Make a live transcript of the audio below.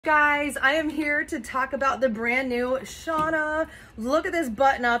Guys, I am here to talk about the brand new Shannah. Look at this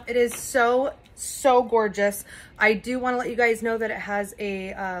button up. It is so gorgeous. I do want to let you guys know that it has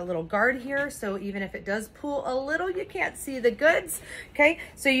a little guard here, so even if it does pull a little, you can't see the goods. Okay,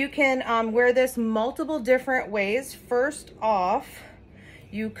 so you can wear this multiple different ways. First off,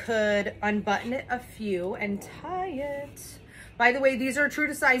 you could unbutton it a few and tie it. By the way, these are true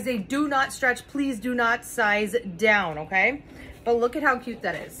to size. They do not stretch. Please do not size down, okay? But look at how cute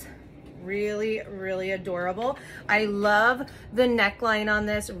that is. Really adorable. I love the neckline on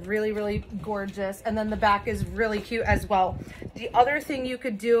this. Really gorgeous. And then the back is really cute as well. The other thing you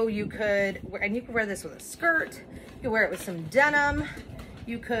could do, you could wear this with a skirt. You could wear it with some denim.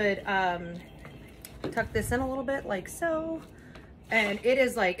 You could tuck this in a little bit like so. And it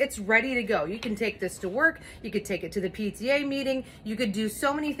is like, it's ready to go. You can take this to work. You could take it to the PTA meeting. You could do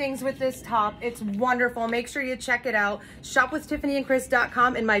so many things with this top. It's wonderful. Make sure you check it out.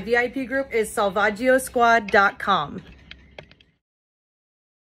 Shopwithtiffanyandchris.com, and my VIP group is salvaggiosquad.com.